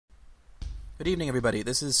Good evening, everybody.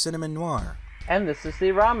 This is Cinnamon Noir. And this is the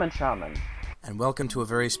Ramen Shaman. And welcome to a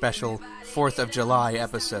very special 4th of July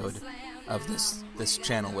episode of this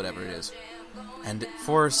channel, whatever it is. And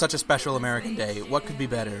for such a special American day, what could be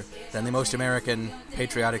better than the most American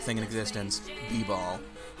patriotic thing in existence, B-Ball?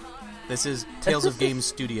 This is Tales of Games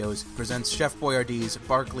Studios presents Chef Boyardee's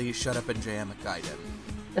Barkley, Shut Up and Jam Gaiden.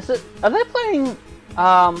 Are they playing,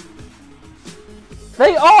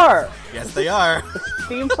 They are! Yes, they are!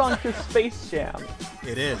 The theme song to Space Jam.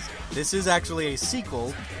 It is. This is actually a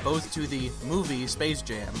sequel, both to the movie Space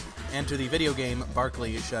Jam and to the video game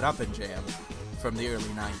Barkley, Shut Up and Jam from the early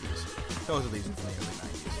 90s. Both of these are from the early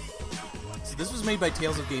 90s. So this was made by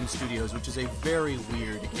Tales of Games Studios, which is a very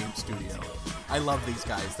weird game studio. I love these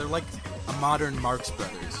guys. They're like a modern Marx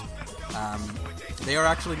Brothers. They are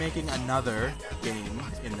actually making another game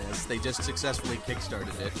in this. They just successfully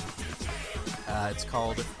kickstarted it. It's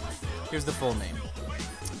called... Here's the full name.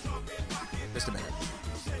 Just a minute.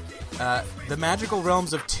 The Magical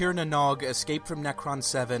Realms of Tir na Nog, Escape from Necron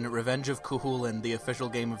 7, Revenge of Cuchulainn, the official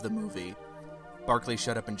game of the movie. Barkley,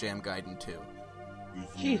 Shut Up and Jam Gaiden 2.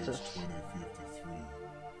 Jesus.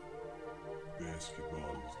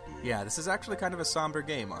 Yeah, this is actually kind of a somber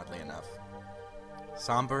game, oddly enough.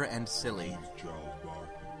 Somber and silly.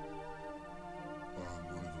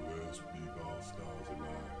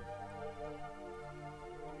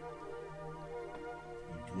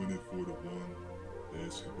 In 2041,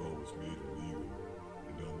 basketball was made illegal,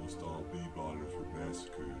 and almost all b-ballers were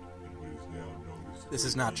massacred in what is now known as... This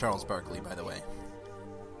is not Charles Barkley, by the way.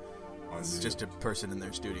 It's just a person in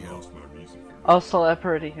their studio. All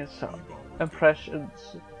celebrities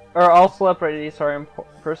are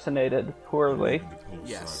impersonated poorly.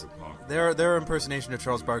 Yes. Their impersonation of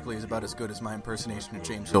Charles Barkley is about as good as my impersonation of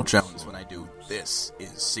James Earl Jones when I do This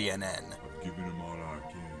is CNN. I've given him all I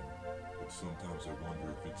can, but sometimes I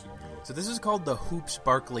wonder if it's enough. So this is called the Hoopz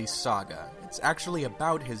Barkley SaGa. It's actually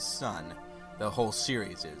about his son. The whole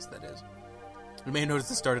series is, that is. You may have noticed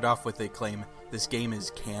it started off with a claim, this game is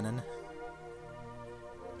canon.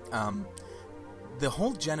 The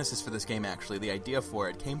whole genesis for this game, actually, the idea for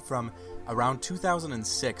it, came from around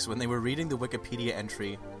 2006 when they were reading the Wikipedia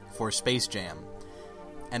entry for Space Jam.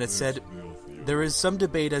 And it said, there is some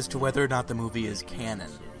debate as to whether or not the movie is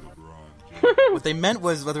canon. What they meant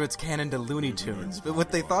was whether it's canon to Looney Tunes, but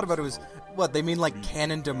what they thought about it was, what, they mean like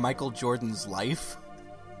canon to Michael Jordan's life?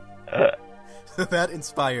 So that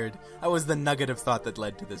inspired, that was the nugget of thought that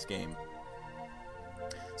led to this game.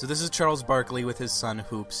 So this is Charles Barkley with his son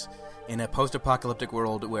Hoopz in a post-apocalyptic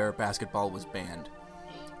world where basketball was banned.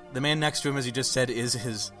 The man next to him, as he just said,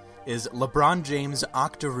 is LeBron James'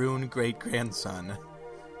 octoroon great-grandson,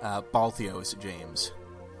 Baltheos James.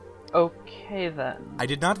 Okay, then. I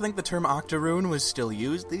did not think the term octoroon was still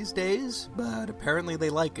used these days, but apparently they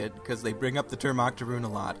like it, because they bring up the term octoroon a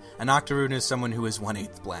lot. An octoroon is someone who is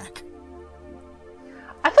 1/8 black.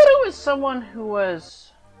 I thought it was someone who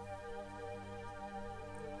was...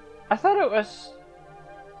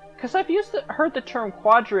 Because I've heard the term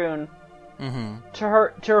quadroon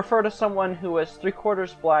to refer to someone who was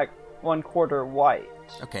 3/4 black, 1/4 white.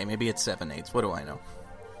 Okay, maybe it's 7/8. What do I know?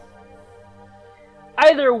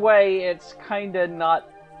 Either way, it's kinda not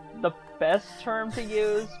the best term to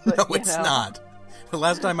use. But, no, it's not. The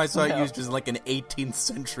last time I saw it used was like an 18th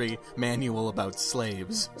century manual about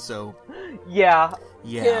slaves, so... Yeah.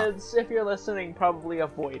 Kids, if you're listening, probably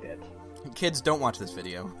avoid it. Kids, don't watch this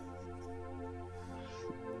video.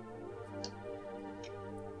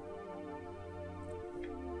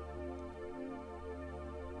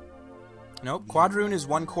 Nope, quadroon is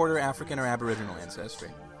 1/4 African or Aboriginal ancestry.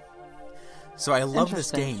 So I love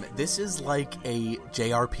this game. This is like a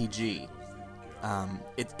JRPG.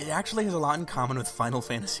 It actually has a lot in common with Final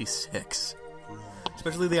Fantasy VI.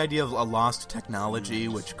 Especially the idea of a lost technology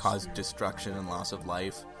which caused destruction and loss of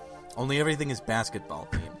life. Only everything is basketball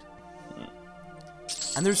themed.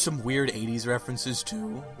 And there's some weird 80s references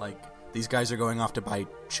too. Like, these guys are going off to buy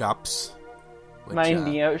chops. Which, my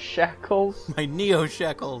neo-shekels. My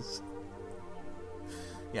neo-shekels.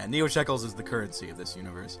 Yeah, neo-shekels is the currency of this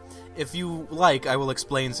universe. If you like, I will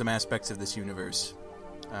explain some aspects of this universe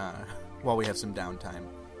while we have some downtime.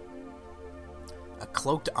 A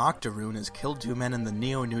cloaked octoroon has killed 2 men in the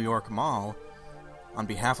Neo-New York Mall on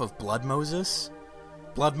behalf of Blood Moses.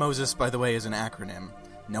 Blood Moses, by the way, is an acronym.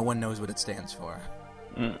 No one knows what it stands for.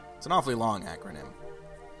 It's an awfully long acronym.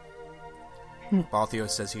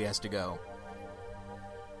 Baltheos says he has to go.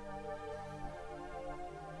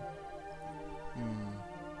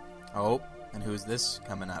 Oh, and who's this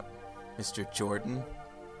coming up? Mr. Jordan?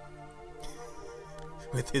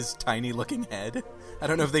 With his tiny-looking head. I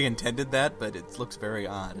don't know if they intended that, but it looks very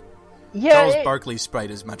odd. Yeah, Charles Barkley's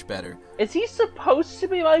sprite is much better. Is he supposed to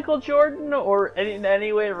be Michael Jordan, or in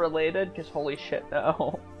any way related? Because holy shit,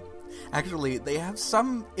 no. Actually, they have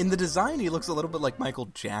some... In the design, he looks a little bit like Michael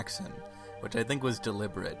Jackson, which I think was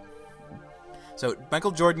deliberate. So,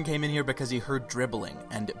 Michael Jordan came in here because he heard dribbling,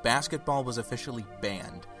 and basketball was officially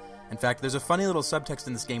banned. In fact, there's a funny little subtext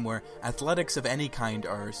in this game where athletics of any kind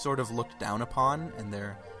are sort of looked down upon, and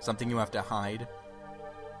they're something you have to hide.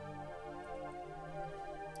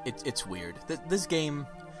 It's weird. This game,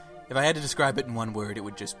 if I had to describe it in one word, it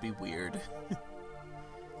would just be weird.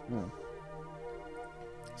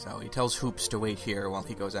 So he tells Hoopz to wait here while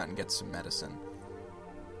he goes out and gets some medicine.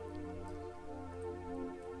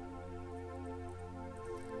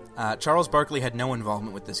 Charles Barkley had no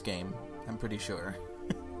involvement with this game, I'm pretty sure.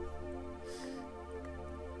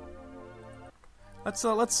 Let's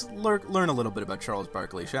learn a little bit about Charles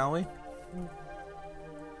Barkley, shall we?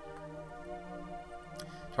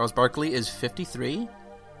 Charles Barkley is 53.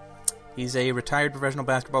 He's a retired professional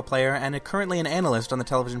basketball player and currently an analyst on the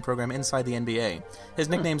television program Inside the NBA. His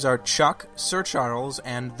nicknames are Chuck, Sir Charles,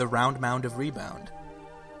 and the Round Mound of Rebound.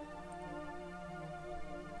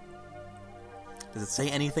 Does it say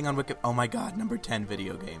anything on Wikipedia? Oh my god, number 10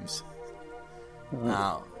 video games.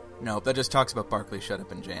 Oh, no, that just talks about Barkley Shut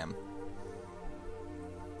Up and Jam.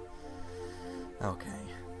 Okay.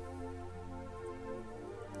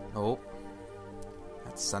 Oh.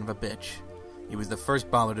 That son of a bitch. He was the first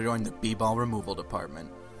baller to join the B-ball removal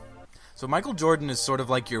department. So Michael Jordan is sort of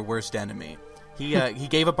like your worst enemy. He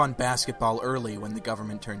gave up on basketball early when the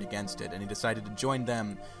government turned against it, and he decided to join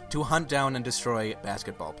them to hunt down and destroy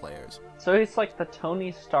basketball players. So he's like the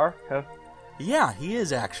Tony Stark of... Yeah, he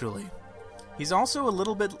is actually. He's also a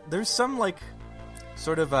little bit... There's some, like,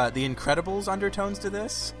 sort of The Incredibles undertones to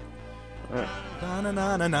this.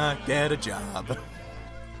 Na-na-na-na-na, get a job.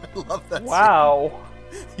 I love that Wow. scene.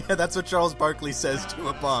 Yeah, that's what Charles Barkley says to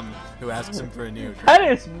a bum who asks him for a new job.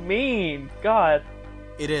 That is mean. God.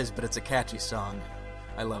 It is, but it's a catchy song.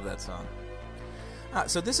 I love that song.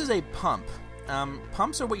 So this is a pump.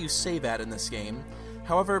 Pumps are what you save at in this game.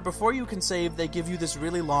 However, before you can save, they give you this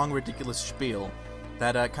really long, ridiculous spiel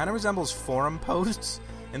that kind of resembles forum posts.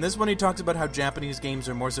 In this one, he talks about how Japanese games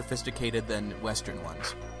are more sophisticated than Western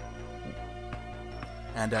ones.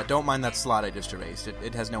 And don't mind that slot I just erased.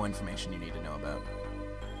 It has no information you need to know about.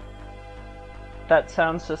 That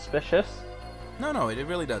sounds suspicious. No, it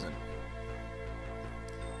really doesn't.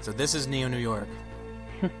 So this is Neo New York.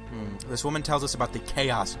 This woman tells us about the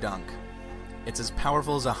Chaos Dunk. It's as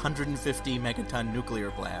powerful as 150 megaton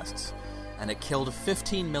nuclear blasts, and it killed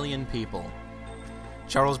 15 million people.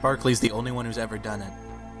 Charles Barkley's the only one who's ever done it.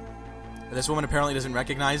 This woman apparently doesn't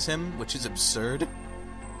recognize him, which is absurd.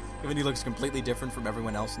 Even he looks completely different from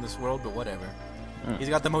everyone else in this world, but whatever. He's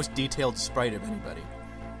got the most detailed sprite of anybody.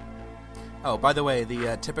 Oh, by the way,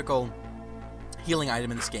 the typical healing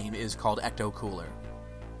item in this game is called Ecto Cooler.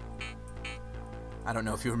 I don't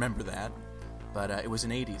know if you remember that, but it was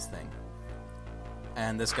an 80s thing.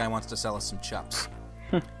 And this guy wants to sell us some chups.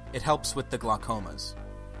 It helps with the glaucomas.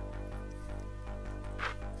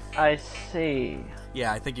 I see.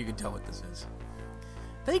 Yeah, I think you can tell what this is.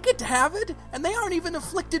 They get to have it, and they aren't even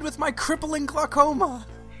afflicted with my crippling glaucoma.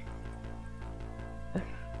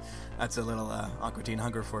 That's a little Aqua Teen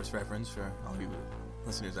Hunger Force reference for all of you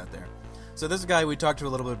listeners out there. So this guy, we talked to a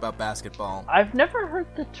little bit about basketball. I've never heard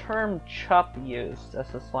the term chup used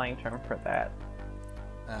as a slang term for that.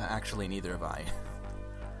 Actually, neither have I.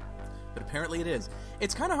 But apparently it is.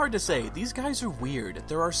 It's kind of hard to say. These guys are weird.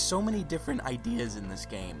 There are so many different ideas in this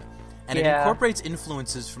game. And it incorporates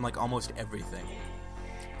influences from, like, almost everything.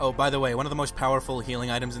 Oh, by the way, one of the most powerful healing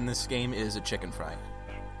items in this game is a chicken fry.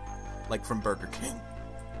 Like from Burger King.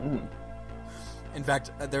 In fact,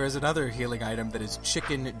 there is another healing item that is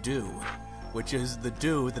chicken dew, which is the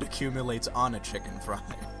dew that accumulates on a chicken fry.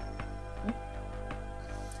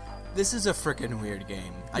 This is a frickin' weird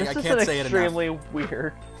game. I can't say it enough. This is an extremely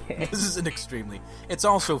weird game. This is an extremely... It's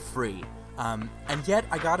also free. And yet,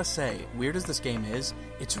 I gotta say, weird as this game is,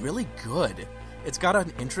 it's really good. It's got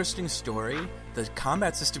an interesting story. The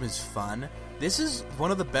combat system is fun. This is one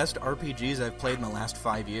of the best RPGs I've played in the last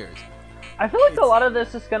 5 years. I feel like a lot of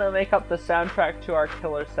this is going to make up the soundtrack to our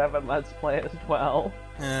Killer 7 Let's Play as well.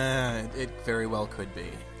 It very well could be.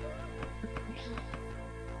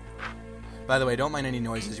 By the way, don't mind any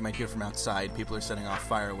noises you might hear from outside. People are setting off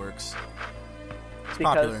fireworks. It's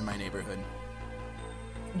popular in my neighborhood.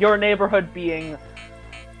 Your neighborhood being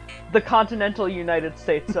the continental United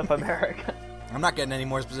States of America. I'm not getting any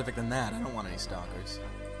more specific than that. I don't want any stalkers.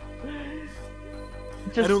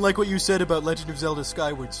 I don't like what you said about Legend of Zelda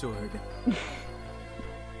Skyward Sword.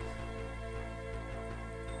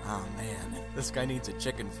 Oh, man. This guy needs a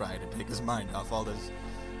chicken fry to take his mind off all this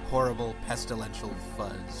horrible, pestilential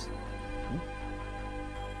fuzz.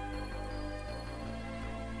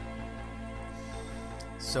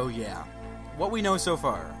 So, yeah. What we know so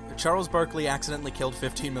far. Charles Barkley accidentally killed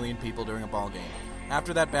 15 million people during a ball game.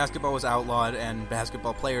 After that, basketball was outlawed, and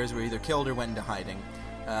basketball players were either killed or went into hiding.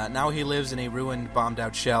 Now he lives in a ruined,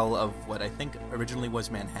 bombed-out shell of what I think originally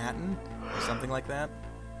was Manhattan, or something like that.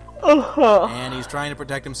 And he's trying to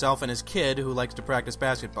protect himself and his kid, who likes to practice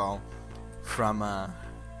basketball, from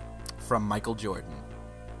Michael Jordan.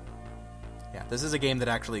 Yeah, this is a game that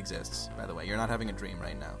actually exists, by the way. You're not having a dream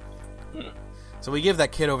right now. So we give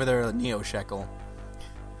that kid over there a neo-shekel.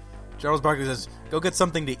 Charles Barkley says, "Go get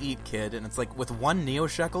something to eat, kid." And it's like, with one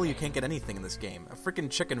neo-shekel, you can't get anything in this game. A freaking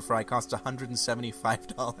chicken fry costs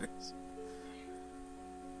 $175.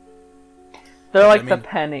 They're like the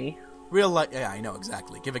penny. Real life, yeah, I know,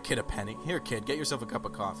 exactly. Give a kid a penny. Here, kid, get yourself a cup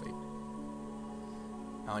of coffee.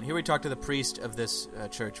 Oh, and here we talk to the priest of this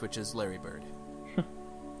church, which is Larry Bird.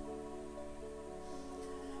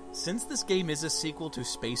 Since this game is a sequel to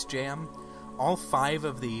Space Jam, all 5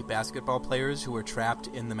 of the basketball players who were trapped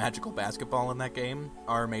in the magical basketball in that game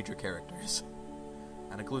are major characters.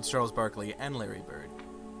 That includes Charles Barkley and Larry Bird.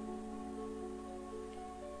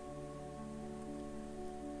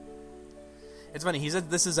 It's funny, he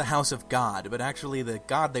said this is a house of God, but actually the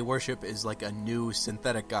god they worship is like a new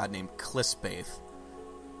synthetic god named Clispaith.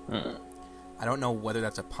 I don't know whether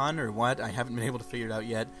that's a pun or what. I haven't been able to figure it out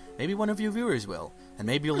yet. Maybe one of you viewers will, and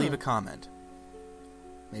maybe you'll leave a comment.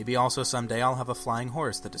 Maybe also someday I'll have a flying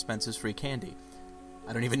horse that dispenses free candy.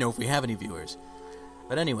 I don't even know if we have any viewers.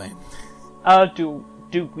 But anyway. Do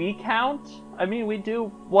we count? I mean, we do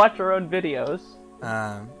watch our own videos.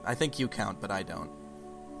 I think you count, but I don't.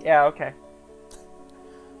 Yeah, okay.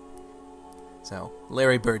 So,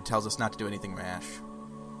 Larry Bird tells us not to do anything rash.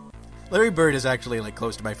 Larry Bird is actually like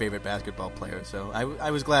close to my favorite basketball player, so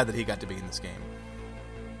I was glad that he got to be in this game.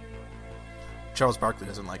 Charles Barkley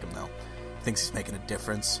doesn't like him, though. Thinks he's making a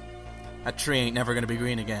difference. That tree ain't never gonna be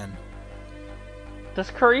green again. Does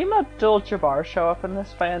Kareem Abdul-Jabbar show up in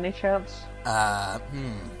this by any chance? I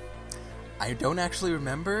don't actually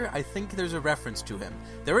remember. I think there's a reference to him.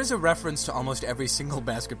 There is a reference to almost every single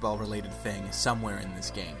basketball-related thing somewhere in this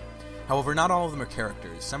game. However, not all of them are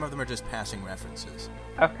characters. Some of them are just passing references.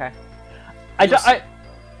 Okay.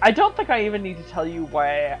 I don't think I even need to tell you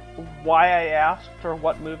why I asked or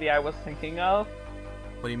what movie I was thinking of.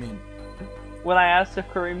 What do you mean? When I asked if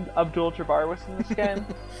Kareem Abdul-Jabbar was in this game.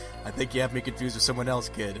 I think you have me confused with someone else,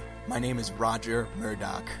 kid. My name is Roger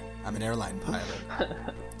Murdoch. I'm an airline pilot.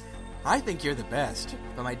 I think you're the best,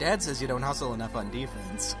 but my dad says you don't hustle enough on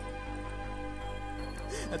defense.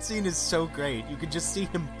 That scene is so great. You can just see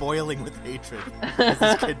him boiling with hatred as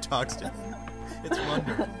this kid talks to him. It's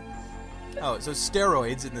wonderful. Oh, so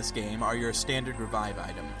steroids in this game are your standard revive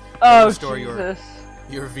item. Oh, restore Jesus.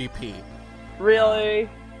 Your VP. Really?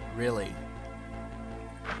 Really?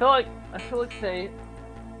 I feel like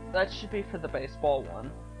that should be for the baseball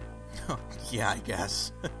one. Yeah, I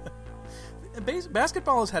guess.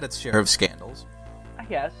 Basketball has had its share of scandals. I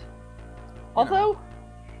guess. Although,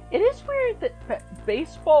 it is weird that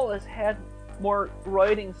baseball has had more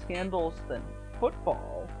roiding scandals than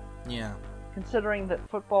football. Yeah. Considering that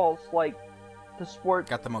football's like the sport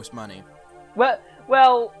got the most money.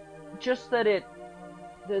 Well, just that it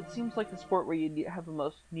seems like the sport where you have the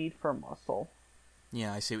most need for muscle.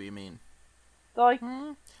 Yeah, I see what you mean. Like,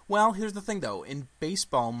 well, here's the thing, though. In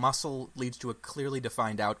baseball, muscle leads to a clearly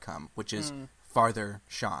defined outcome, which is farther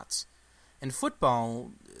shots. In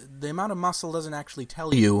football, the amount of muscle doesn't actually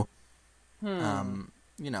tell you, how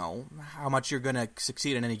much you're going to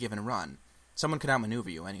succeed in any given run. Someone could outmaneuver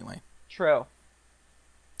you anyway. True.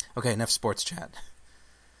 Okay, enough sports chat.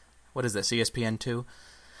 What is this, ESPN2?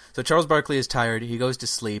 So Charles Barkley is tired, he goes to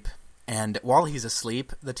sleep, and while he's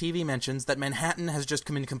asleep, the TV mentions that Manhattan has just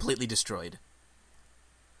been completely destroyed.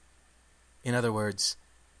 In other words,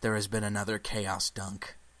 there has been another chaos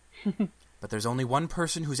dunk. But there's only one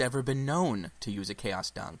person who's ever been known to use a chaos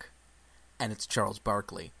dunk, and it's Charles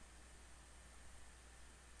Barkley.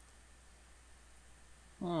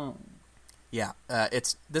 Yeah,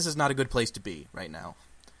 this is not a good place to be right now.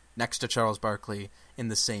 Next to Charles Barkley, in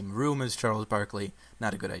the same room as Charles Barkley,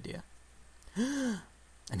 not a good idea.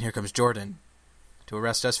 And here comes Jordan to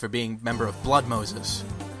arrest us for being member of Blood Moses.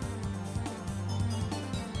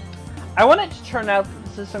 I want it to turn out that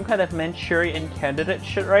this is some kind of Manchurian Candidate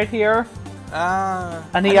shit right here.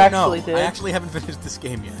 And he actually did. I actually haven't finished this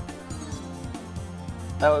game yet.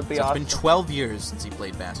 That would be awesome. It's been 12 years since he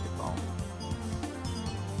played basketball.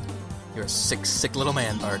 You're a sick, sick little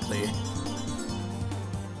man, Barkley.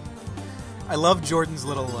 I love Jordan's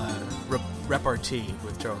little repartee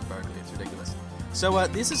with Charles Barkley. It's ridiculous. So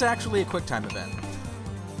this is actually a QuickTime event.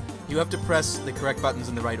 You have to press the correct buttons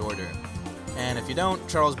in the right order. And if you don't,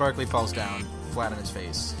 Charles Barkley falls down, flat on his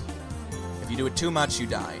face. If you do it too much, you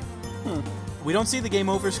die. We don't see the game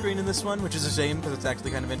over screen in this one, which is a shame because it's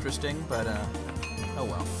actually kind of interesting, but oh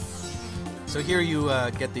well. So here you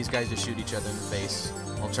get these guys to shoot each other in the face,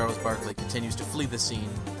 while Charles Barkley continues to flee the scene.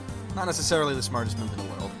 Not necessarily the smartest move in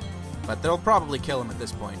the world, but they'll probably kill him at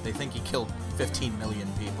this point. They think he killed 15 million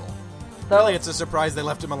people. Really, it's a surprise they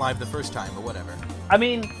left him alive the first time, but whatever. I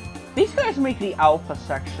mean, these guys make the alpha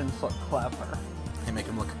sections look clever. They make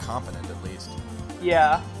him look competent, at least.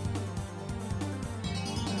 Yeah.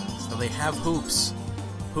 So they have Hoopz.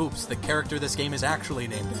 Hoopz, the character this game is actually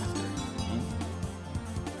named after.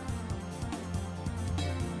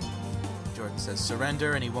 Jordan says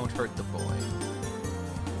surrender and he won't hurt the boy.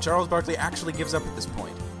 Charles Barkley actually gives up at this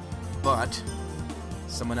point, but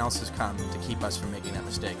someone else has come to keep us from making that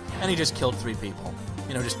mistake. And he just killed 3 people.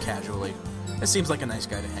 You know, just casually. It seems like a nice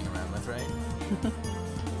guy to hang around with, right?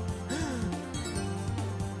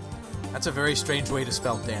 That's a very strange way to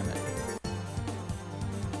spell damn it.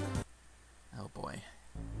 Oh boy.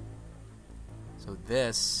 So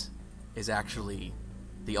this is actually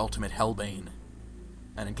the ultimate Hellbane.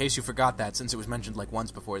 And in case you forgot that, since it was mentioned like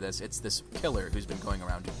once before this, it's this killer who's been going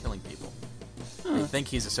around killing people. They think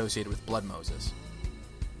he's associated with Blood Moses.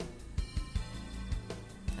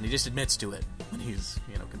 And he just admits to it when he's,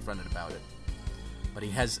 confronted about it. But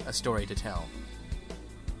he has a story to tell.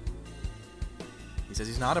 He says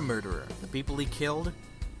he's not a murderer. The people he killed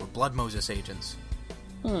were Blood Moses agents.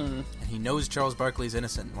 And he knows Charles Barkley's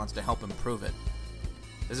innocent and wants to help him prove it.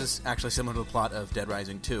 This is actually similar to the plot of Dead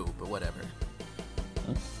Rising 2, but whatever.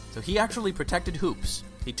 So he actually protected Hoopz.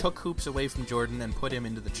 He took Hoopz away from Jordan and put him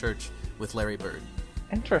into the church with Larry Bird.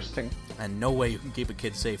 Interesting. And no way you can keep a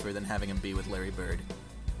kid safer than having him be with Larry Bird.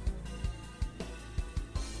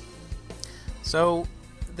 So,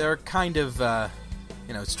 they're kind of,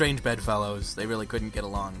 strange bedfellows. They really couldn't get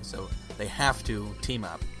along, so they have to team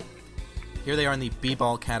up. Here they are in the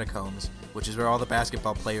B-Ball Catacombs, which is where all the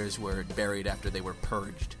basketball players were buried after they were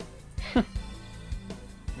purged.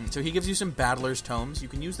 So he gives you some Battler's Tomes. You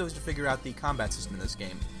can use those to figure out the combat system in this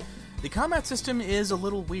game. The combat system is a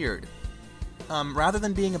little weird. Rather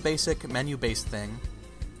than being a basic menu-based thing,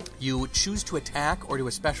 you choose to attack or do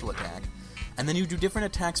a special attack, and then you do different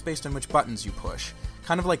attacks based on which buttons you push.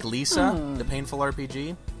 Kind of like Lisa, the Painful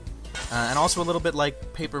RPG, and also a little bit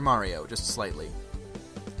like Paper Mario, just slightly.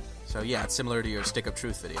 So yeah, it's similar to your Stick of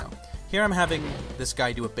Truth video. Here I'm having this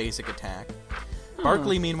guy do a basic attack.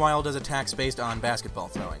 Barkley, meanwhile, does attacks based on basketball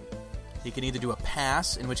throwing. He can either do a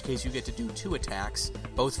pass, in which case you get to do 2 attacks,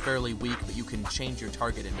 both fairly weak, but you can change your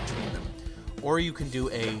target in between them. Or you can do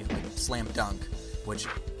a slam dunk,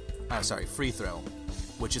 free throw,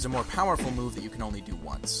 which is a more powerful move that you can only do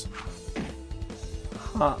once.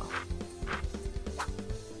 Huh.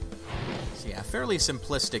 So yeah, fairly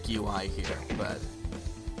simplistic UI here, but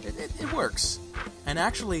it works. And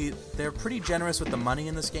actually, they're pretty generous with the money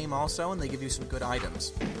in this game also, and they give you some good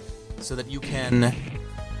items. So that you can...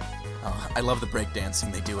 Oh, I love the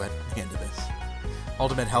breakdancing they do at the end of this.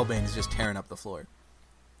 Ultimate Hellbane is just tearing up the floor.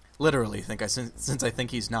 Literally, since I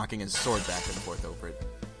think he's knocking his sword back and forth over it.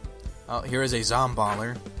 Oh, here is a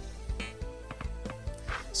Zomballer.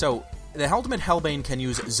 So, the Ultimate Hellbane can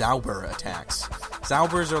use Zauber attacks.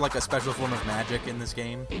 Zaubers are like a special form of magic in this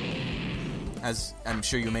game. As I'm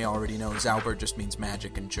sure you may already know, Zauber just means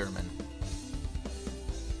magic in German.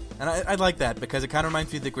 And I like that, because it kind of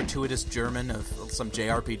reminds me of the gratuitous German of some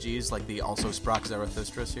JRPGs, like the Also Sprach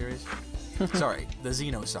Zarathustra series. Sorry, the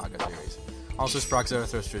SaGa series. Also Sprach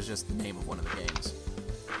Zarathustra is just the name of one of the games.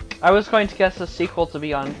 I was going to guess a sequel to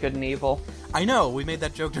Beyond Good and Evil. I know, we made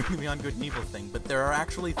that joke during the Beyond Good and Evil thing, but there are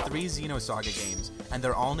actually 3 SaGa games, and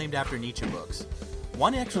they're all named after Nietzsche books.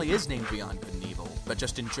 One actually is named Beyond Good and Evil, but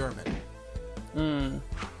just in German.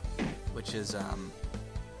 Which is,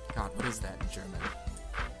 God, what is that in German?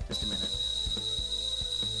 Just a minute.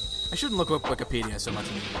 I shouldn't look up Wikipedia so much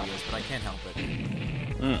in these videos, but I can't help it.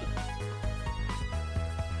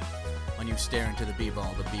 When you stare into the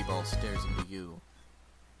B-ball stares into you.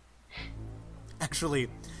 Actually,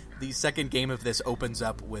 the second game of this opens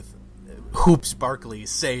up with Hoopz Barkley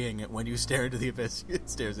saying, "When you stare into the abyss, it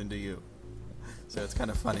stares into you." So it's kind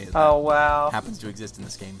of funny that happens to exist in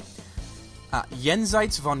this game.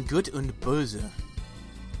 Jenseits von Gut und Böse.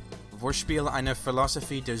 Vorspiel einer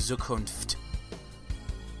Philosophie der Zukunft.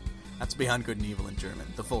 That's Beyond Good and Evil in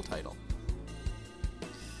German, the full title.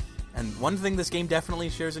 And one thing this game definitely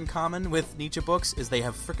shares in common with Nietzsche books is they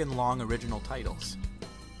have frickin' long original titles.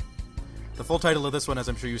 The full title of this one, as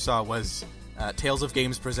I'm sure you saw, was Tales of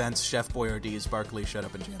Games presents Chef Boyardee's Barkley Shut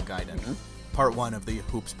Up and Jam Gaiden. Part 1 of the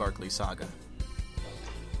Hoopz Barkley saga.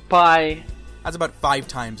 That's about 5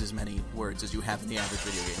 times as many words as you have in the average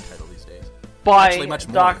video game title these days. By Actually, much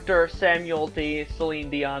more. Dr. Samuel D. Celine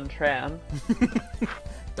Dion Tran.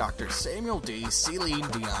 Dr. Samuel D. Celine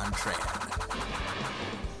Dion Tran.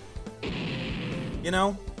 You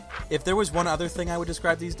know, if there was one other thing I would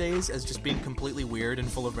describe these days as just being completely weird and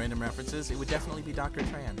full of random references, it would definitely be Dr.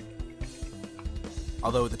 Tran.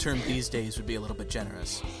 Although the term these days would be a little bit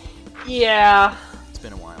generous. Yeah. It's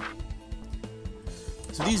been a while.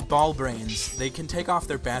 So these ball brains, they can take off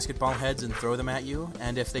their basketball heads and throw them at you,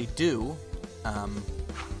 and if they do,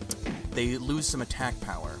 they lose some attack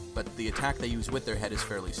power, but the attack they use with their head is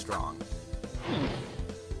fairly strong.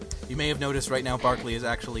 You may have noticed right now Barkley is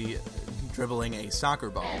actually dribbling a soccer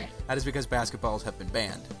ball. That is because basketballs have been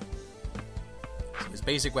banned. So his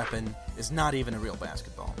basic weapon is not even a real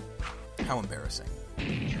basketball. How embarrassing.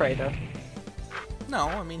 Traitor. No,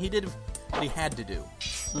 I mean, he did what he had to do.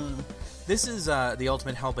 This is the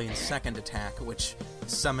Ultimate Hellbane's second attack, which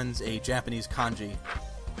summons a Japanese kanji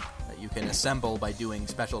that you can assemble by doing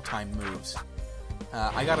special time moves.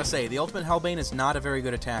 I gotta say, the Ultimate Hellbane is not a very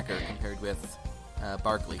good attacker compared with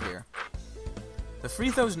Barkley here. The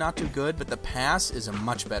free throw's not too good, but the pass is a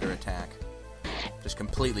much better attack. Just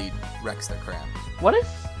completely wrecks their crap. What is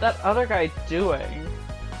that other guy doing?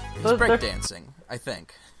 He's breakdancing, I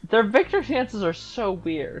think. Their victory chances are so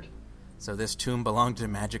weird. So this tomb belonged to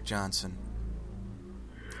Magic Johnson.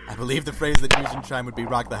 I believe the phrase that used in Chime would be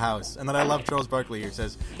rock the house. And then I love Charles Barkley here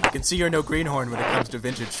says, I can see you're no greenhorn when it comes to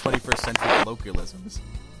vintage 21st century colloquialisms.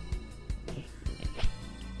 And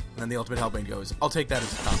then the Ultimate Hellbane goes, I'll take that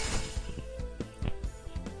as a compliment.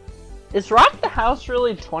 Is rock the house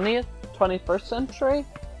really 21st century?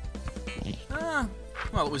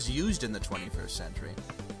 Well, it was used in the 21st century.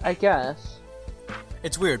 I guess.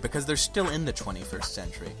 It's weird because they're still in the 21st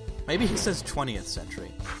century. Maybe he says 20th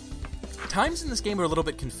century. Times in this game are a little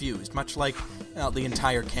bit confused, much like the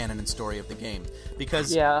entire canon and story of the game.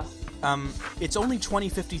 Because it's only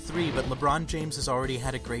 2053, but LeBron James has already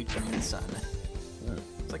had a great-grandson.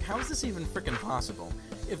 It's like, how is this even frickin' possible?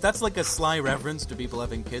 If that's like a sly reference to people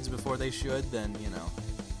having kids before they should, then, you know.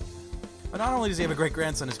 But not only does he have a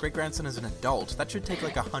great-grandson, his great-grandson is an adult. That should take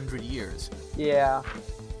like 100 years. Yeah.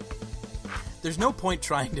 There's no point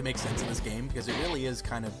trying to make sense of this game, because it really is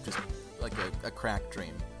kind of just like a crack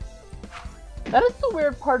dream. That is the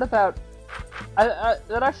weird part about...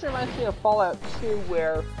 that actually reminds me of Fallout 2,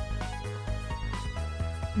 where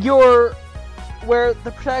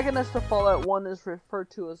the protagonist of Fallout 1 is referred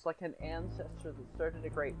to as like an ancestor that started a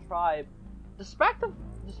great tribe, despite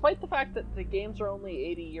the fact that the games are only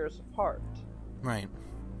 80 years apart. Right.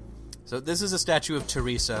 So this is a statue of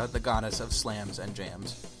Teresa, the goddess of slams and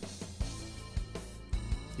jams.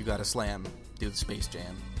 You gotta slam, do the space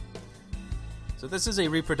jam. So this is a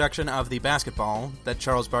reproduction of the basketball that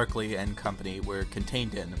Charles Barkley and company were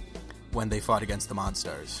contained in when they fought against the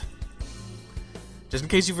Monstars. Just in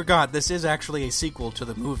case you forgot, this is actually a sequel to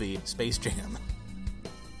the movie Space Jam.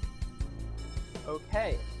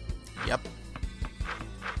 Okay. Yep.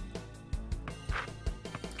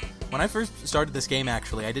 When I first started this game,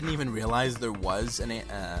 actually, I didn't even realize there was an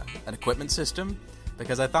equipment system,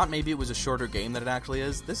 because I thought maybe it was a shorter game than it actually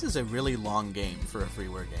is. This is a really long game for a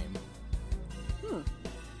freeware game.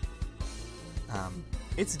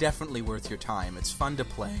 It's definitely worth your time. It's fun to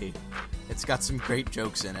play. It's got some great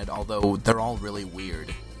jokes in it, although they're all really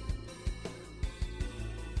weird.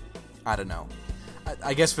 I don't know.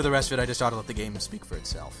 I guess for the rest of it, I just ought to let the game speak for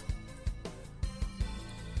itself.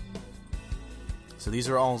 So these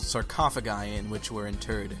are all sarcophagi in which were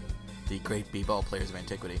interred the great b-ball players of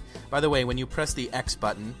antiquity. By the way, when you press the X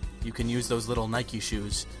button, you can use those little Nike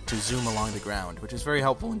shoes to zoom along the ground, which is very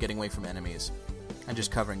helpful in getting away from enemies and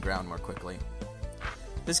just covering ground more quickly.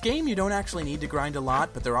 This game, you don't actually need to grind a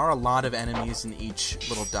lot, but there are a lot of enemies in each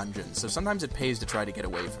little dungeon, so sometimes it pays to try to get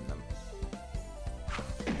away from them.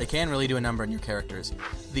 They can really do a number on your characters.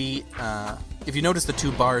 If you notice the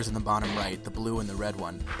 2 bars in the bottom right, the blue and the red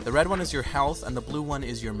one is your health, and the blue one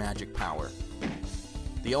is your magic power.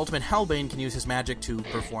 The Ultimate Hellbane can use his magic to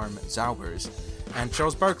perform zaubers, and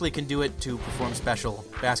Charles Barkley can do it to perform special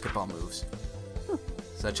basketball moves,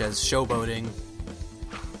 such as showboating,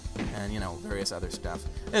 and, various other stuff.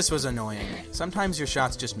 This was annoying. Sometimes your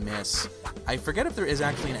shots just miss. I forget if there is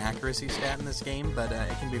actually an accuracy stat in this game, but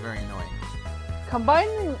it can be very annoying.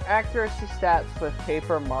 Combining accuracy stats with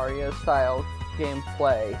Paper Mario-style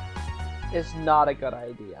gameplay is not a good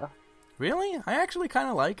idea. Really? I actually kind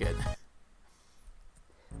of like it.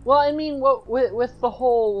 Well, I mean, with the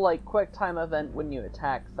whole, like, quick time event when you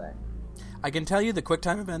attack thing. I can tell you the quick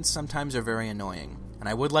time events sometimes are very annoying, and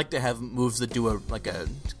I would like to have moves that do a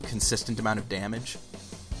consistent amount of damage.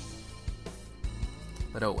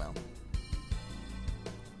 But oh well.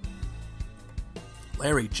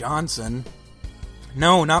 Larry Johnson?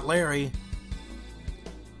 No, not Larry.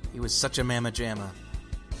 He was such a mamma jamma.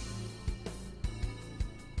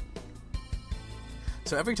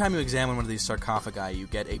 So every time you examine one of these sarcophagi, you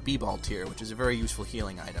get a b-ball tier, which is a very useful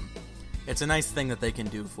healing item. It's a nice thing that they can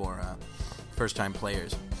do for first-time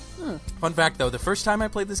players. Fun fact, though, the first time I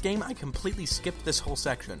played this game, I completely skipped this whole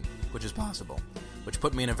section, which is possible, which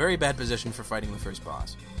put me in a very bad position for fighting the first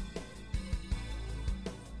boss.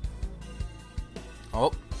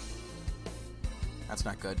 Oh. That's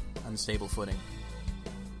not good. Unstable footing.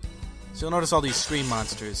 So you'll notice all these screen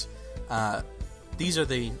monsters. These are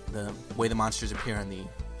the way the monsters appear on the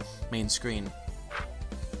main screen.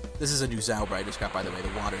 This is a new Zauber I just got, by the way,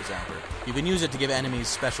 the Water Zauber. You can use it to give enemies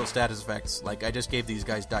special status effects, like I just gave these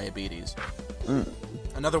guys diabetes.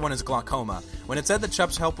 Another one is glaucoma. When it said that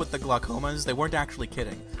Chups help with the glaucomas, they weren't actually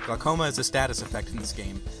kidding. Glaucoma is a status effect in this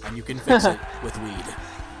game, and you can fix it with weed.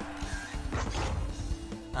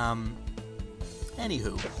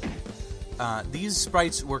 Anywho. These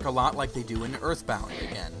sprites work a lot like they do in Earthbound,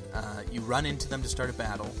 again. You run into them to start a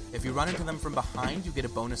battle. If you run into them from behind, you get a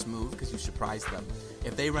bonus move because you surprise them.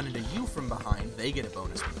 If they run into you from behind, they get a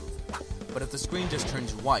bonus move. But if the screen just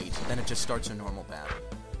turns white, then it just starts a normal battle.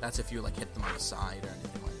 That's if you, like, hit them on the side or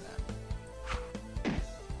anything like that.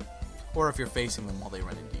 Or if you're facing them while they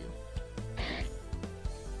run into you.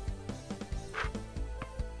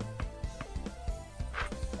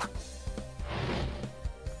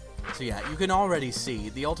 So yeah, you can already see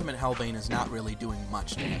the Ultimate Hellbane is not really doing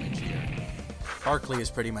much damage here. Barkley is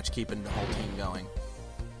pretty much keeping the whole team going.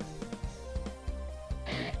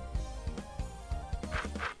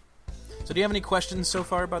 So do you have any questions so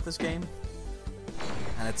far about this game?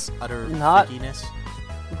 And its utter freakiness?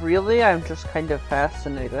 Really, I'm just kind of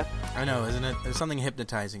fascinated. I know, isn't it? There's something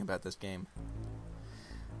hypnotizing about this game.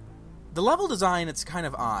 The level design, it's kind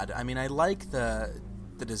of odd. I mean, I like the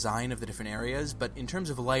design of the different areas, but in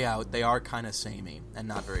terms of layout, they are kind of samey and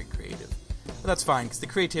not very creative. But that's fine, because the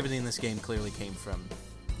creativity in this game clearly came from,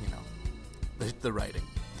 you know, the writing.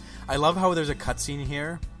 I love how there's a cutscene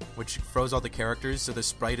here, which froze all the characters, so the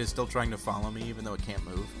sprite is still trying to follow me, even though it can't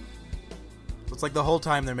move. So it's like the whole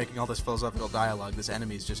time they're making all this philosophical dialogue, this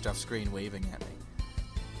enemy's just off screen waving at me.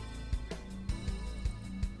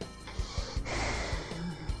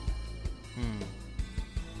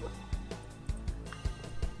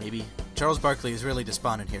 Maybe Charles Barkley is really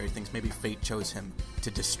despondent here. He thinks maybe fate chose him to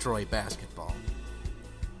destroy basketball.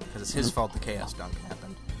 Because it's his fault the Chaos Dunk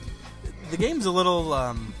happened. The game's a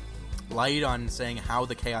little light on saying how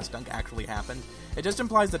the Chaos Dunk actually happened. It just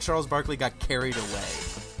implies that Charles Barkley got carried away.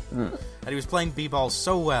 And he was playing b-ball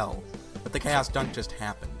so well that the Chaos Dunk just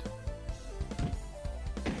happened.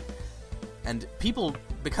 And people,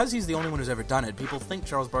 because he's the only one who's ever done it, people think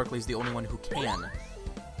Charles Barkley's the only one who can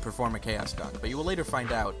perform a Chaos Dunk, but you will later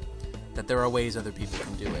find out that there are ways other people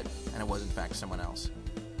can do it, and it was in fact someone else.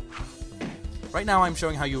 Right now I'm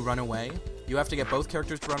showing how you run away. You have to get both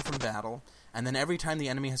characters to run from battle, and then every time the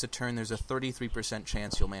enemy has a turn, there's a 33%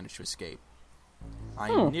 chance you'll manage to escape.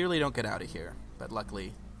 I nearly don't get out of here, but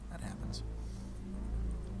luckily that happens.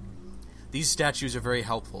 These statues are very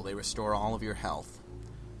helpful. They restore all of your health.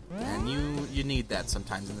 And you need that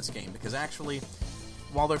sometimes in this game, because actually,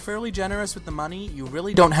 while they're fairly generous with the money, you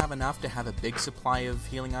really don't have enough to have a big supply of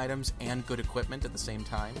healing items and good equipment at the same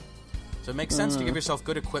time. So it makes sense to give yourself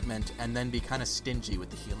good equipment and then be kind of stingy with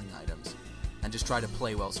the healing items. And just try to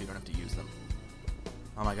play well so you don't have to use them.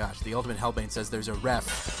 Oh my gosh, the Ultimate Hellbane says there's a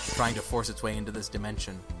ref trying to force its way into this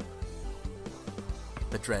dimension.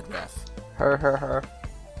 The Dread Ref. Her.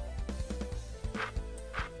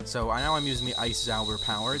 So now I'm using the Ice Zauber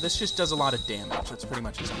power. This just does a lot of damage. That's pretty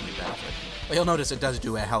much its only benefit. But you'll notice it does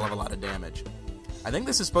do a hell of a lot of damage. I think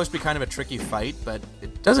this is supposed to be kind of a tricky fight, but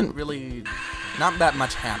it doesn't really... Not that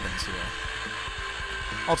much happens here.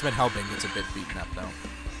 Ultimate Hellbane gets a bit beaten up, though.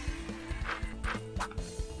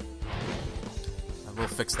 And we'll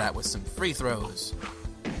fix that with some free throws.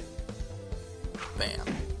 Bam.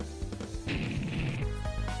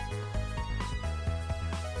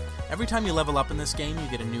 Every time you level up in this game, you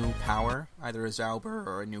get a new power, either a Zauber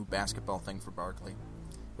or a new basketball thing for Barkley,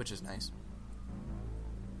 which is nice.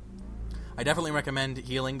 I definitely recommend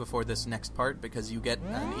healing before this next part, because you get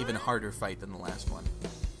an even harder fight than the last one.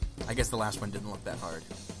 I guess the last one didn't look that hard.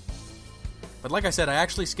 But like I said, I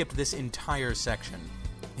actually skipped this entire section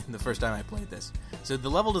the first time I played this. So the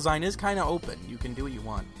level design is kind of open. You can do what you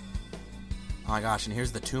want. Oh my gosh, and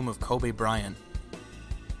here's the tomb of Kobe Bryant,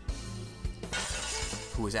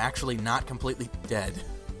 who is actually not completely dead.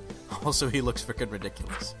 Also, he looks freaking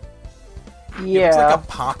ridiculous. Yeah. He looks like a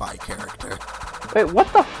Popeye character. Wait,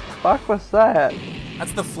 what the fuck was that?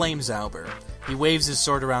 That's the Flame Zauber. He waves his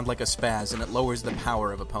sword around like a spaz, and it lowers the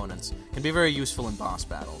power of opponents. Can be very useful in boss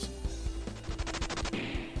battles.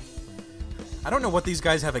 I don't know what these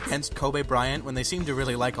guys have against Kobe Bryant when they seem to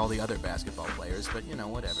really like all the other basketball players, but, you know,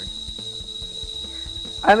 whatever.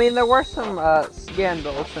 I mean, there were some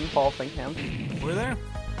scandals involving him. Were there?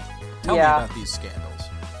 Tell me about these scandals.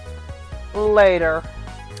 Later.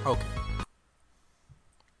 Okay.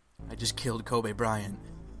 I just killed Kobe Bryant.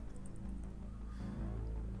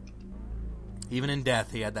 Even in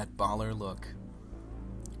death, he had that baller look.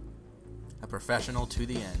 A professional to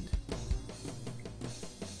the end.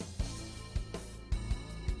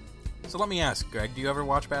 So let me ask, Greg, do you ever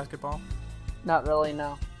watch basketball? Not really,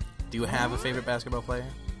 no. Do you have a favorite basketball player?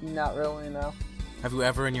 Not really, no. Have you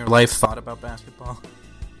ever in your life thought about basketball?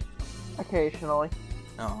 Occasionally.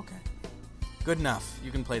 Oh, okay. Good enough.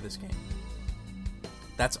 You can play this game.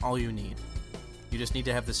 That's all you need. You just need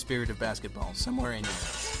to have the spirit of basketball somewhere in you.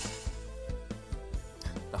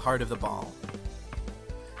 The heart of the ball.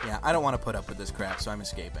 Yeah, I don't want to put up with this crap, so I'm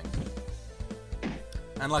escaping.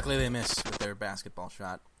 And luckily they miss with their basketball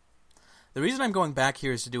shot. The reason I'm going back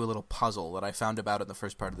here is to do a little puzzle that I found about in the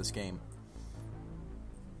first part of this game.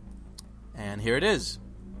 And here it is.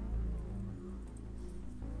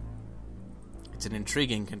 It's an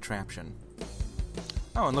intriguing contraption.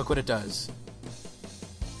 Oh, and look what it does.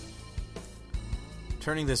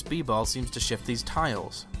 Turning this b-ball seems to shift these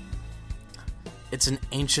tiles. It's an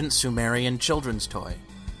ancient Sumerian children's toy.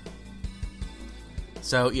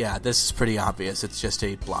 So, yeah, this is pretty obvious. It's just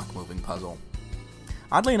a block-moving puzzle.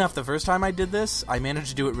 Oddly enough, the first time I did this, I managed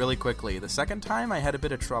to do it really quickly. The second time, I had a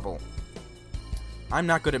bit of trouble. I'm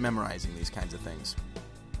not good at memorizing these kinds of things.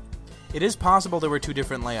 It is possible there were two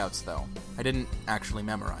different layouts, though. I didn't actually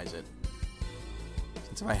memorize it.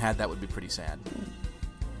 Since if I had, that would be pretty sad.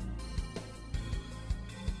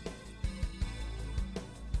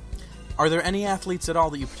 Are there any athletes at all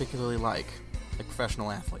that you particularly like? Like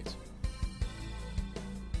professional athletes?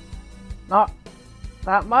 Not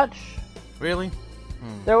that much. Really?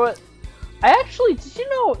 There was... I actually... Did you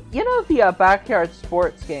know the backyard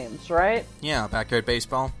sports games, right? Yeah, backyard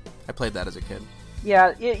baseball. I played that as a kid.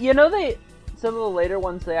 Yeah, you know some of the later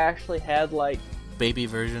ones, they actually had, like... Baby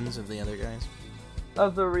versions of the other guys?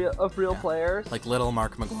 Of real players. Like little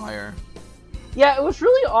Mark McGuire. Yeah, it was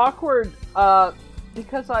really awkward,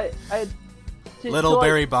 because I Little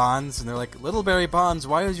Barry Bonds, and they're like, Little Barry Bonds,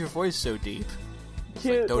 why is your voice so deep?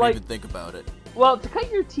 Don't even think about it. Well, to cut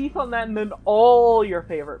your teeth on that, and then all your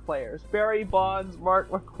favorite players. Barry Bonds, Mark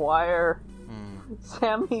McGuire,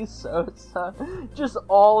 Sammy Sosa, just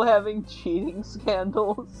all having cheating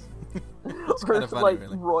scandals. It's or kind of funny, like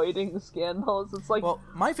really. roiding scandals. It's like... Well,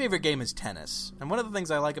 my favorite game is tennis, and one of the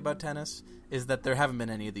things I like about tennis is that there haven't been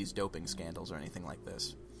any of these doping scandals or anything like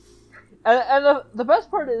this. And the best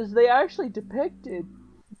part is they actually depicted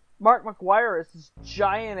Mark McGuire as this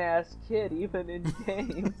giant-ass kid, even in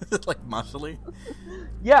game. Like muscly?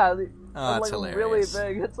 Yeah. That's like hilarious.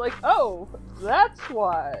 Really big. It's like, oh, that's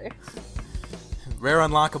why. Rare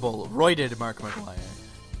unlockable, roided Mark McGuire.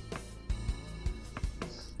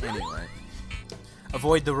 Anyway.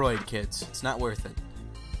 Avoid the roid, kids. It's not worth it.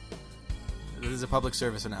 This is a public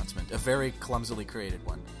service announcement. A very clumsily created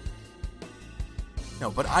one.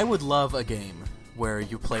 No, but I would love a game where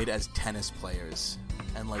you played as tennis players.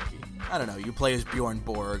 And, like, I don't know, you play as Bjorn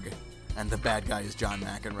Borg, and the bad guy is John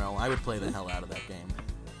McEnroe. I would play the hell out of that game.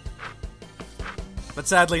 But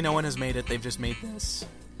sadly, no one has made it. They've just made this.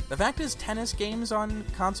 The fact is, tennis games on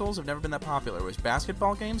consoles have never been that popular, whereas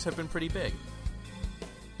basketball games have been pretty big.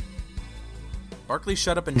 Barkley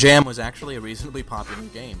Shut Up and Jam was actually a reasonably popular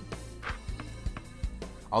game.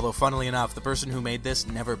 Although, funnily enough, the person who made this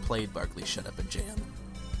never played Barkley Shut Up and Jam.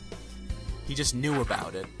 He just knew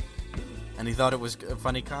about it, and he thought it was a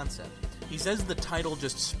funny concept. He says the title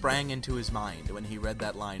just sprang into his mind when he read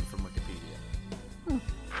that line from Wikipedia.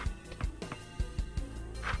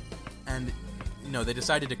 And, they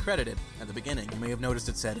decided to credit it at the beginning. You may have noticed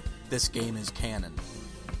it said, "This game is canon."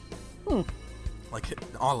 Like,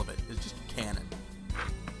 all of it is just canon.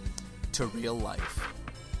 To real life.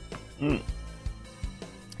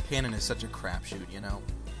 Canon is such a crapshoot,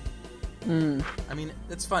 I mean,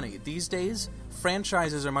 it's funny. These days,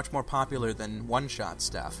 franchises are much more popular than one-shot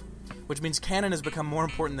stuff. Which means canon has become more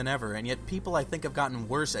important than ever, and yet people, I think, have gotten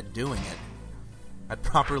worse at doing it. at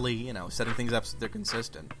properly, setting things up so they're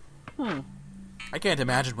consistent. I can't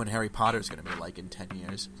imagine what Harry Potter's going to be like in 10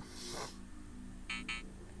 years.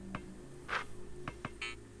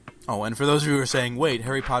 Oh, and for those of you who are saying, wait,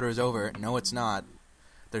 Harry Potter is over, no, it's not.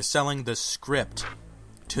 They're selling the script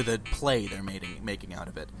to the play they're making out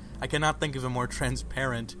of it. I cannot think of a more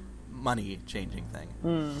transparent, money-changing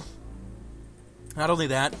thing. Not only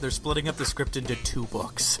that, they're splitting up the script into 2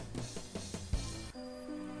 books.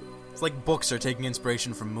 It's like books are taking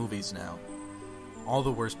inspiration from movies now. All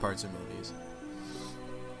the worst parts of movies.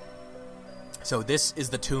 So this is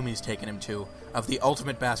the tomb he's taken him to, of the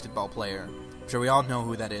ultimate basketball player. I'm sure we all know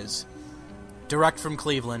who that is. Direct from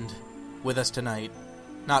Cleveland, with us tonight.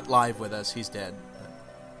 Not live with us, he's dead.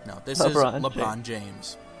 No, this is LeBron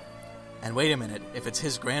James. And wait a minute, if it's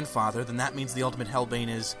his grandfather, then that means the ultimate Hellbane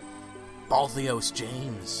is Balthios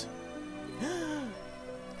James.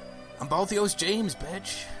 I'm Balthios James,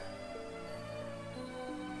 bitch.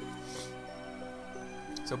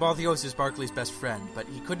 So Balthios is Barkley's best friend, but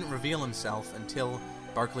he couldn't reveal himself until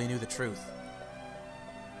Barkley knew the truth.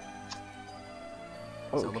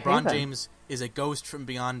 So LeBron James is a ghost from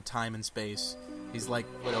beyond time and space. He's like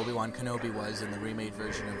what Obi-Wan Kenobi was in the remade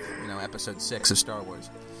version of, Episode 6 of Star Wars.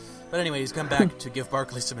 But anyway, he's come back to give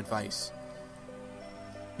Barkley some advice.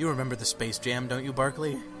 You remember the Space Jam, don't you,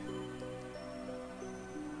 Barkley?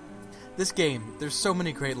 This game, there's so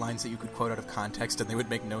many great lines that you could quote out of context and they would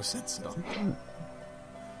make no sense at all.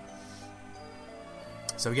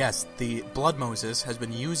 So yes, the Blood Moses has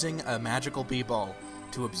been using a magical b-ball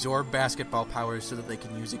to absorb basketball powers so that they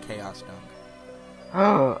can use a Chaos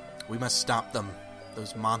Dunk. We must stop them.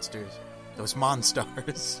 Those monsters. Those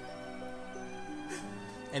Monstars.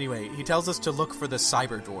 Anyway, he tells us to look for the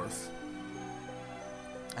Cyber Dwarf.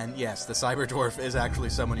 And yes, the Cyber Dwarf is actually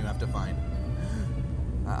someone you have to find.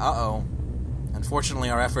 Uh-oh. Unfortunately,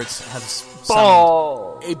 our efforts have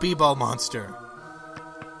summoned a b-ball monster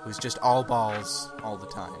who's just all balls all the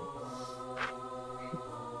time.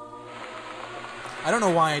 I don't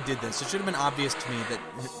know why I did this. It should have been obvious to me that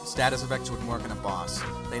status effects would work on a boss.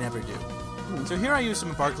 They never do. So here I use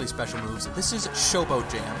some of Barkley's special moves. This is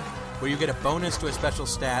Showboat Jam, where you get a bonus to a special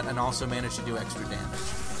stat and also manage to do extra damage,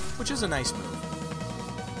 which is a nice move.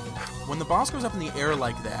 When the boss goes up in the air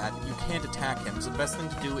like that, you can't attack him, so the best thing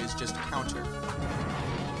to do is just counter.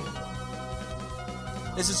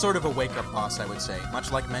 This is sort of a wake-up boss, I would say,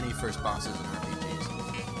 much like many first bosses in RPGs.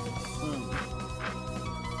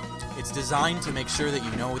 It's designed to make sure that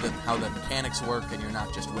you know how the mechanics work and you're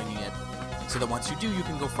not just winging it, so that once you do, you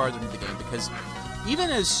can go farther into the game, because even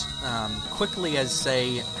as quickly as,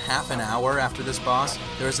 say, half an hour after this boss,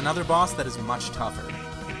 there is another boss that is much tougher.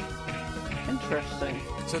 Interesting.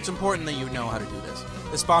 So it's important that you know how to do this.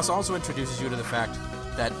 This boss also introduces you to the fact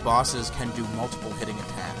that bosses can do multiple hitting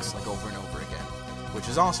attacks, like over and over again, which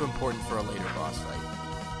is also important for a later boss fight.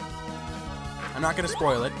 I'm not going to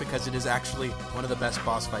spoil it, because it is actually one of the best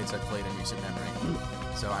boss fights I've played in recent memory.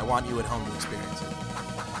 So I want you at home to experience it.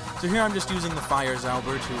 So here I'm just using the Fire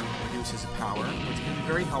Zauber to reduce his power, which can be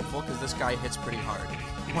very helpful because this guy hits pretty hard.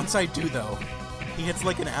 Once I do, though, he hits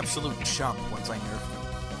like an absolute chump once I nerf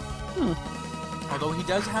him. Although he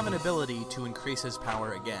does have an ability to increase his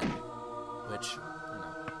power again, which,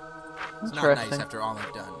 it's not nice after all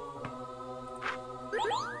I've done.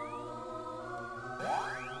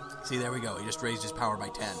 See, there we go. He just raised his power by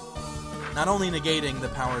 10. Not only negating the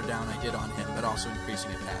power down I did on him, but also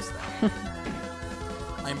increasing it past that.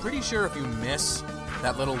 I'm pretty sure if you miss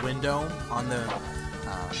that little window on the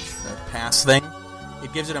pass thing,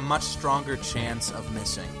 it gives it a much stronger chance of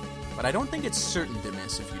missing. But I don't think it's certain to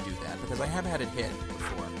miss if you do that, because I have had it hit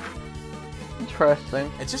before.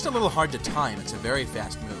 Interesting. It's just a little hard to time. It's a very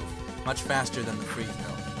fast move. Much faster than the free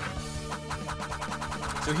throw.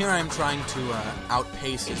 So here I am trying to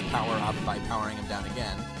outpace his power up by powering him down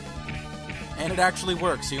again. And it actually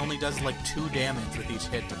works. He only does like 2 damage with each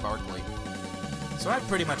hit to Barkley. So I've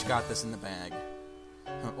pretty much got this in the bag.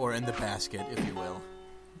 Or in the basket, if you will.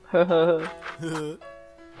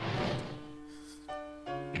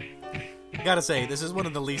 I gotta say, this is one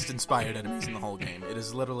of the least inspired enemies in the whole game. It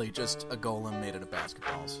is literally just a golem made out of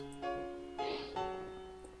basketballs.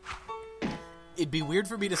 It'd be weird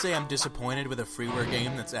for me to say I'm disappointed with a freeware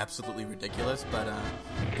game that's absolutely ridiculous, but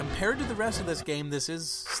compared to the rest of this game, this is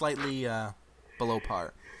slightly below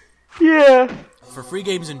par. Yeah. For free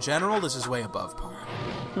games in general, this is way above par.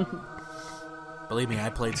 Believe me, I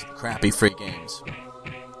played some crappy free games.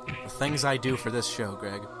 The things I do for this show,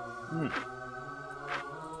 Greg.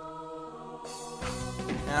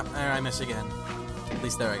 Yep, there I miss again. At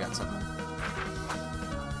least there I got something.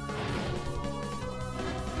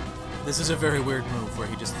 This is a very weird move where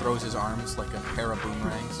he just throws his arms like a pair of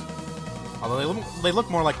boomerangs. Although they look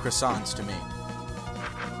more like croissants to me.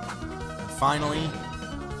 And finally...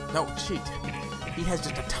 No, cheat. He has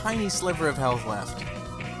just a tiny sliver of health left.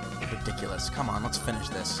 Ridiculous. Come on, let's finish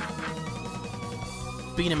this.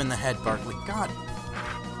 Beat him in the head, Barkley. God.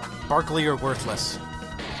 Barkley, you're worthless.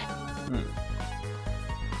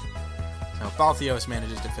 So Balthios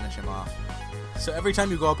manages to finish him off. So every time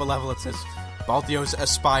you go up a level, it says, Balthios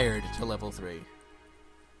aspired to level 3.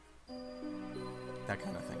 That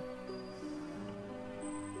kind of thing.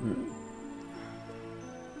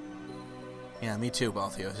 Yeah, me too,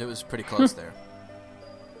 Balthios. It was pretty close there.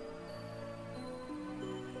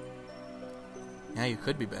 Yeah, you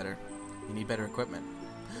could be better. You need better equipment.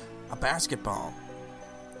 A basketball.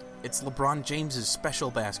 It's LeBron James's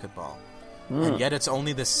special basketball. And yet it's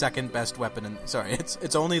only the second best weapon in... Sorry,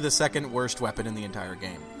 it's only the second worst weapon in the entire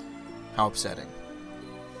game. How upsetting.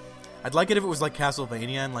 I'd like it if it was like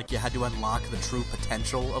Castlevania and like you had to unlock the true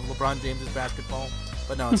potential of LeBron James's basketball.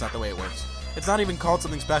 But no, it's not the way it works. It's not even called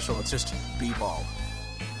something special, it's just B-ball.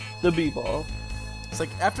 The B-ball. It's like,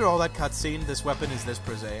 after all that cutscene, this weapon is this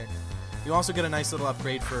prosaic. You also get a nice little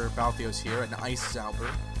upgrade for Balthios here, an Ice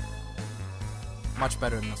Zauber. Much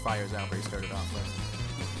better than the Fire Zauber he started off with.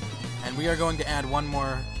 And we are going to add one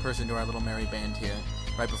more person to our little merry band here,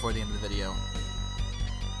 right before the end of the video.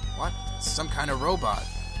 What? It's some kind of robot.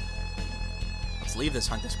 Let's leave this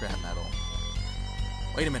hunk of scrap metal.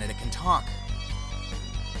 Wait a minute, it can talk.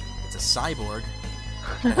 It's a cyborg.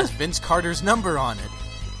 It has Vince Carter's number on it.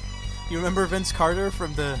 You remember Vince Carter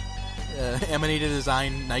from the Emanated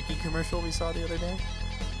Design Nike commercial we saw the other day?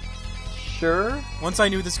 Sure. Once I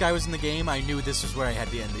knew this guy was in the game, I knew this was where I had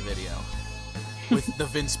to end the video. With the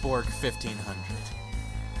Vince Borg 1500.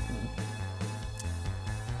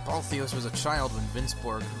 Balthios was a child when Vince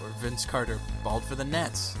Borg, or Vince Carter, balled for the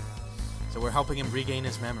Nets. So we're helping him regain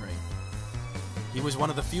his memory. He was one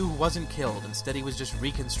of the few who wasn't killed. Instead, he was just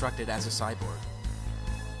reconstructed as a cyborg.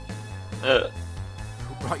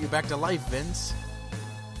 Who brought you back to life, Vince?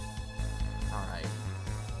 Alright.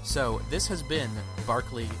 So, this has been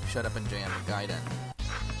Barkley, Shut Up and Jam, Gaiden.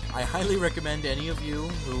 I highly recommend any of you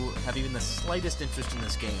who have even the slightest interest in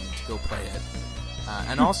this game to go play it.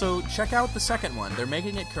 And also, check out the second one. They're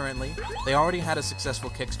making it currently. They already had a successful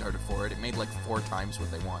Kickstarter for it. It made like 4 times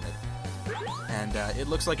what they wanted. And it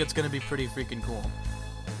looks like it's going to be pretty freaking cool.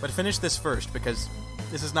 But finish this first, because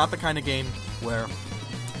this is not the kind of game where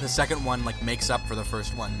the second one like makes up for the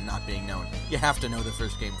first one not being known. You have to know the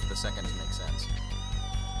first game for the second to make sense.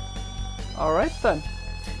 Alright then.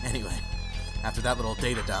 Anyway, after that little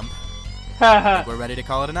data dump, I think we're ready to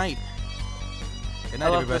call it a night. Good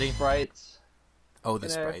night, everybody. The sprites. Oh, the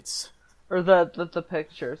sprites. Or the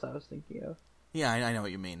pictures I was thinking of. Yeah, I know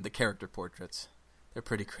what you mean. The character portraits. They're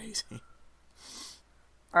pretty crazy.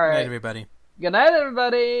 Alright. Good night, everybody. Good night,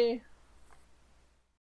 everybody.